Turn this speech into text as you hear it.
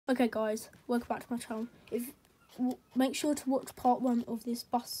Okay guys, welcome back to my channel. Make sure to watch part 1 of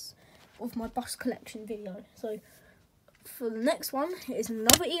my bus collection video. So for the next one, it is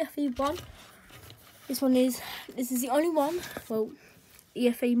another EFE one. This is the only one, well,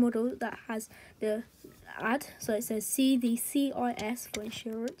 EFE model that has the ad. So it says see the CIS for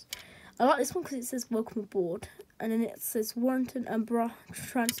insurance. I like this one because it says welcome aboard, and then it says Warrington and Borough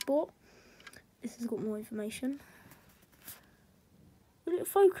Transport. This has got more information. Will it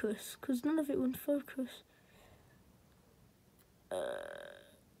focus? Because none of it would focus.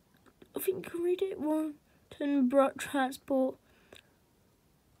 I think you can read it. Warrington Borough Transport.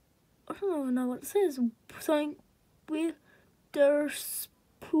 I don't even know what it says. Something with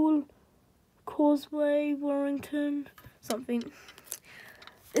Pool Causeway, Warrington, something.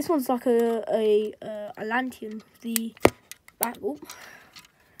 This one's like a lantern. The back. Oh.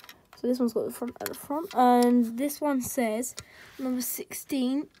 So this one's got the front at the front, and this one says number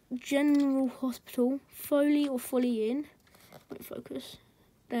 16, General Hospital, Foley or Foley Inn. Won't focus.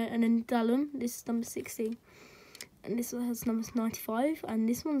 There, and then Dalham. This is number 16, and this one has number 95, and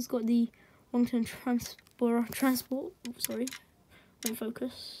this one's got the Warrington Transport. Oh, sorry, won't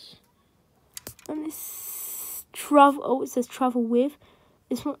focus. And this travel. Oh, it says travel with.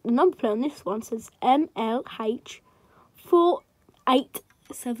 This one, the number plate on this one says MLH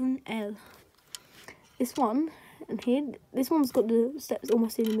 487L. This one, and here, this one's got the steps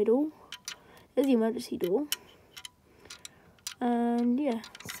almost in the middle. There's the emergency door. And yeah,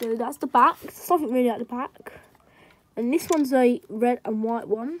 so that's the back. There's nothing really at the back. And this one's a red and white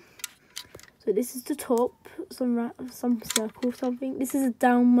one. So this is the top, some circle, something. This is a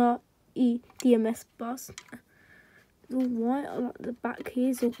Dalma DMS bus. It's all white. I like the back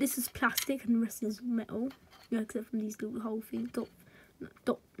here. So this is plastic and the rest is metal. Yeah, except from these little hole things,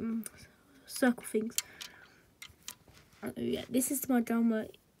 circle things. Oh yeah, this is my Dalma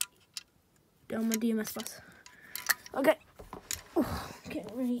DMS bus. Okay. Oh,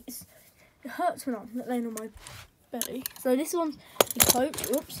 really, it hurts when I'm laying on my belly. So this one's the coach.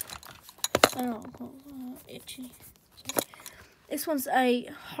 Oops. Oh, itchy. This one's a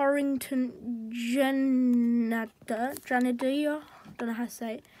Harrington Janadia. Don't know how to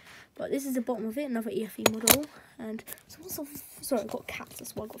say it, but this is the bottom of it. Another EFE model, and sorry, I've got cats.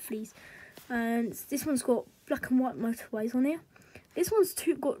 That's why I've got fleas. And this one's got black and white motorways on here. This one's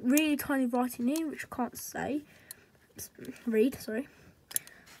got really tiny writing here, which I can't read. Sorry.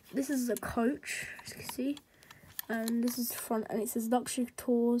 This is a coach, as you can see, and this is the front, and it says luxury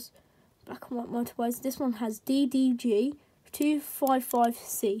tours, black and white motorways. This one has DDG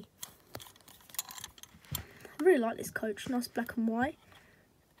 255C. I really like this coach. Nice black and white.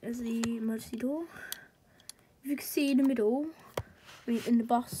 There's the emergency door. If you can see in the middle, in the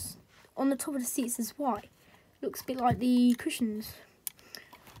bus, on the top of the seat it says white. Looks a bit like the cushions.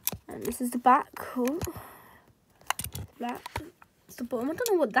 And this is the back. Oh. Black. It's the bottom. I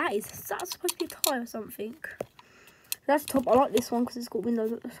don't know what that is. Is that supposed to be a tie or something? That's the top. I like this one because it's got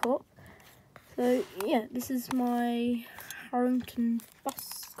windows at the top. So yeah, this is my Harrington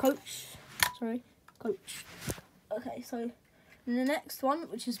bus coach. Sorry, coach. Okay, so the next one,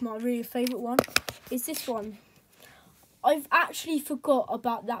 which is my really favourite one, is this one. I've actually forgot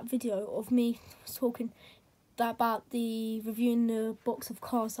about that video of me talking about the reviewing the box of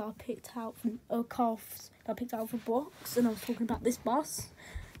cars that I picked out from the box, and I was talking about this bus.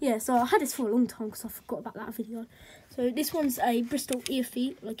 Yeah, so I had this for a long time because I forgot about that video. So this one's a Bristol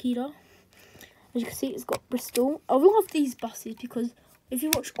EFE Lakida. As you can see, it's got Bristol. I love these buses because if you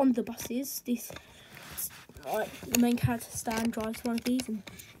watch on the buses, like the main character Stan drives one of these and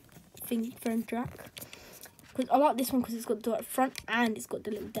friend Jack. Because I like this one because it's got the door at front and it's got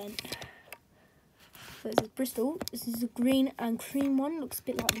the little dent. So it says Bristol. This is a green and cream one. Looks a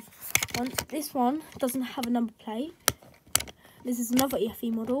bit like this one. This one doesn't have a number plate. This is another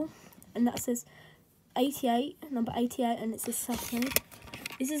EFE model, and that says 88, number 88, and it says Saturn.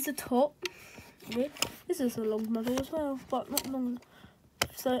 This is the top. This is a long model as well, but not long.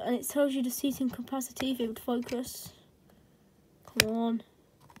 So, and it tells you the seating capacity if it would focus. Come on.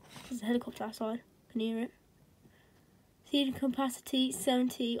 There's a helicopter outside. Can you hear it? Seating capacity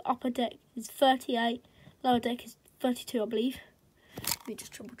 70, upper deck is 38, lower deck is 32, I believe. Let me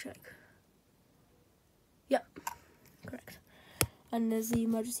just triple check. Yep, correct. And there's the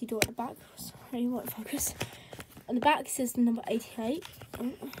emergency door at the back. Sorry, won't focus. On the back it says the number 88.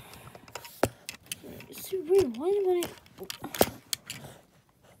 Oh. It's so weird. Why do I?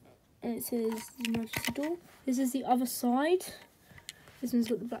 And it says the emergency door. This is the other side. This one's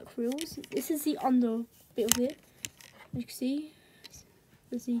got the black wheels. This is the under bit of it. As you can see,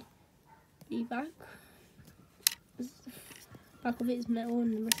 there's the back. Back of it is metal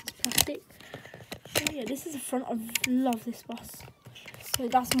and the rest is plastic. So yeah, this is the front. I love this bus. So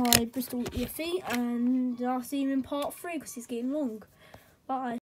that's my Bristol EFE, and I'll see you in part 3 because it's getting long. Bye.